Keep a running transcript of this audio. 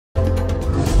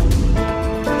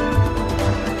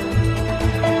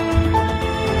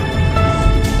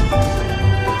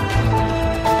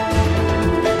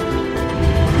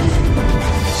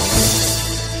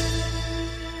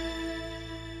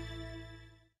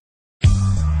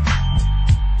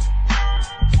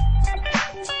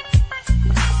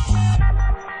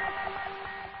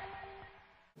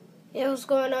What's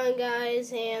going on,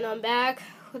 guys? And I'm back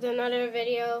with another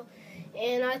video,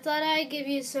 and I thought I'd give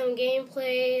you some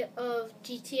gameplay of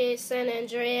GTA San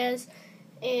Andreas.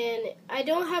 And I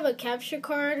don't have a capture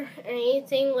card or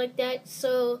anything like that,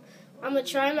 so I'm gonna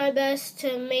try my best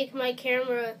to make my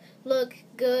camera look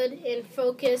good and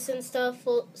focus and stuff.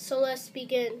 So let's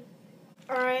begin.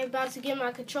 Alright, about to get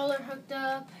my controller hooked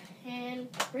up, and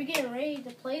we're getting ready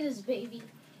to play this baby.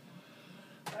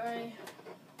 Alright.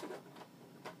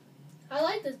 I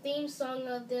like the theme song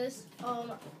of this.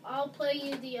 I'll play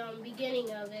you the beginning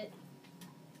of it.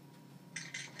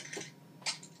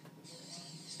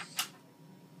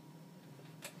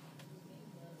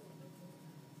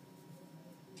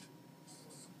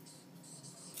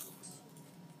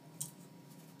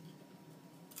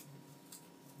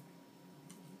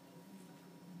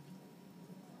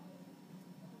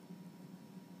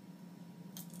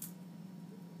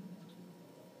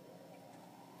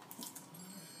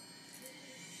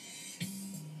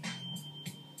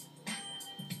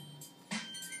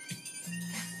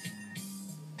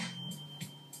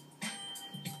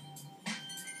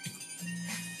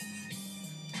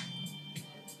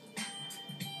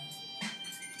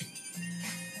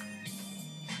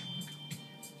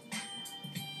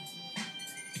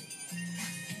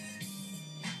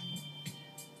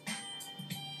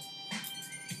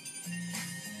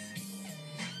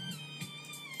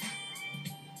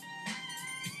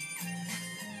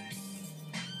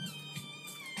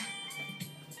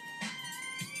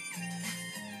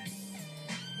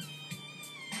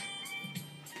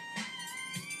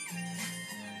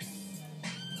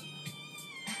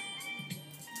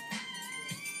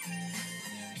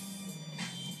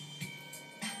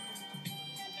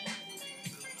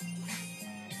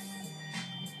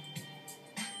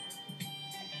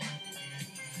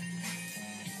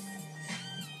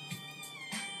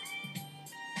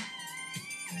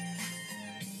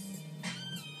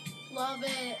 Love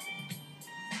it.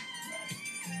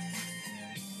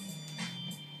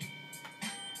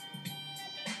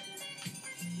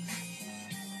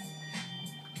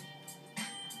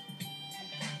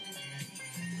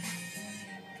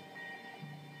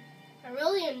 I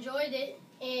really enjoyed it,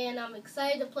 and I'm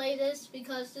excited to play this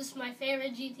because this is my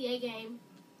favorite GTA game.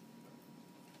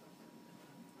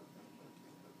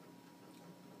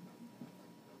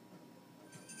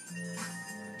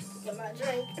 Get my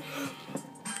drink.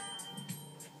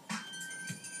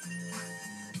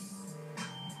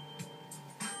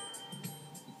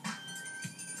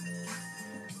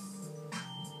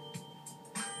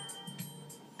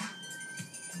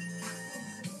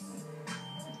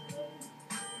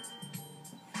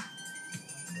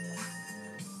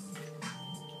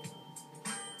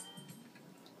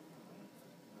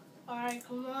 Alright,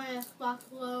 come on, Xbox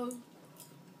load.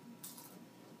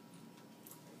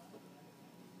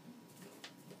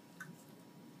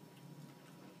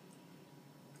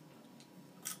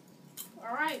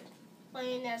 Alright,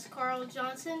 playing as Carl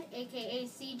Johnson, aka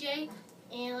CJ,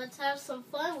 and let's have some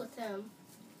fun with him.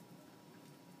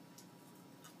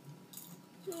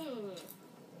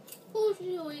 Who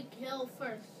should we kill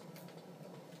first?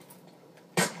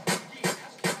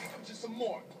 Just some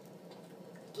more.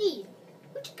 Yeah,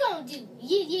 what you gonna do?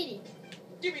 Yeah.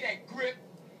 Give me that grip.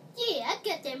 Yeah, I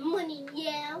got that money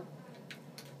now.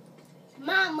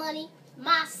 My money,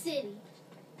 my city.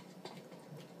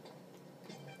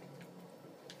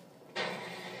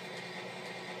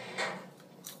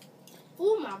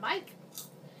 Ooh, my bike.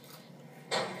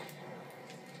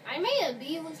 I made a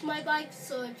beat with my bike,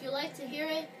 so if you like to hear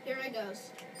it, here it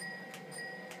goes.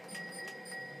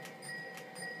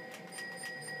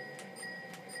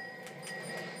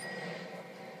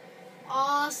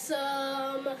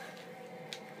 Awesome.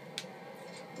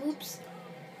 Oops.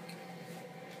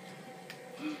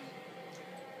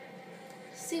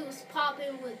 See what's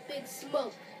popping with Big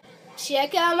Smoke.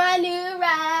 Check out my new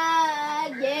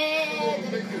ride, yeah.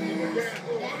 The cruise,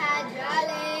 the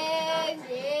hydraulics,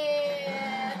 yeah.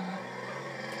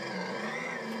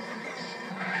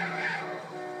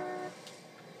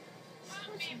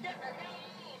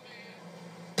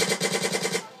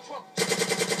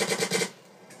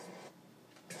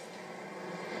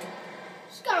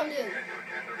 What's gonna do?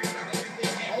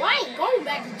 Oh, I ain't going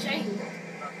back to jail.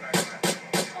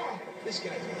 This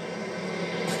guy.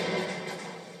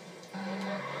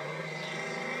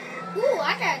 Ooh,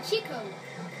 I got a cheat code.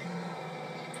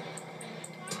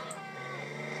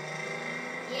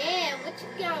 Yeah, what you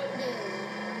gonna do?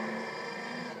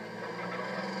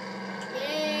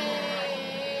 Yeah.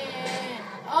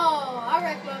 Oh, I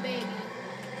wrecked my baby.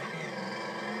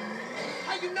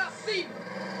 How you not see me?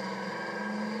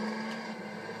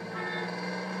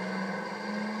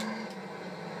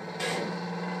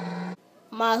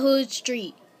 My hood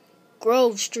street,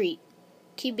 Grove Street.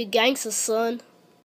 Keep it gangsta, son.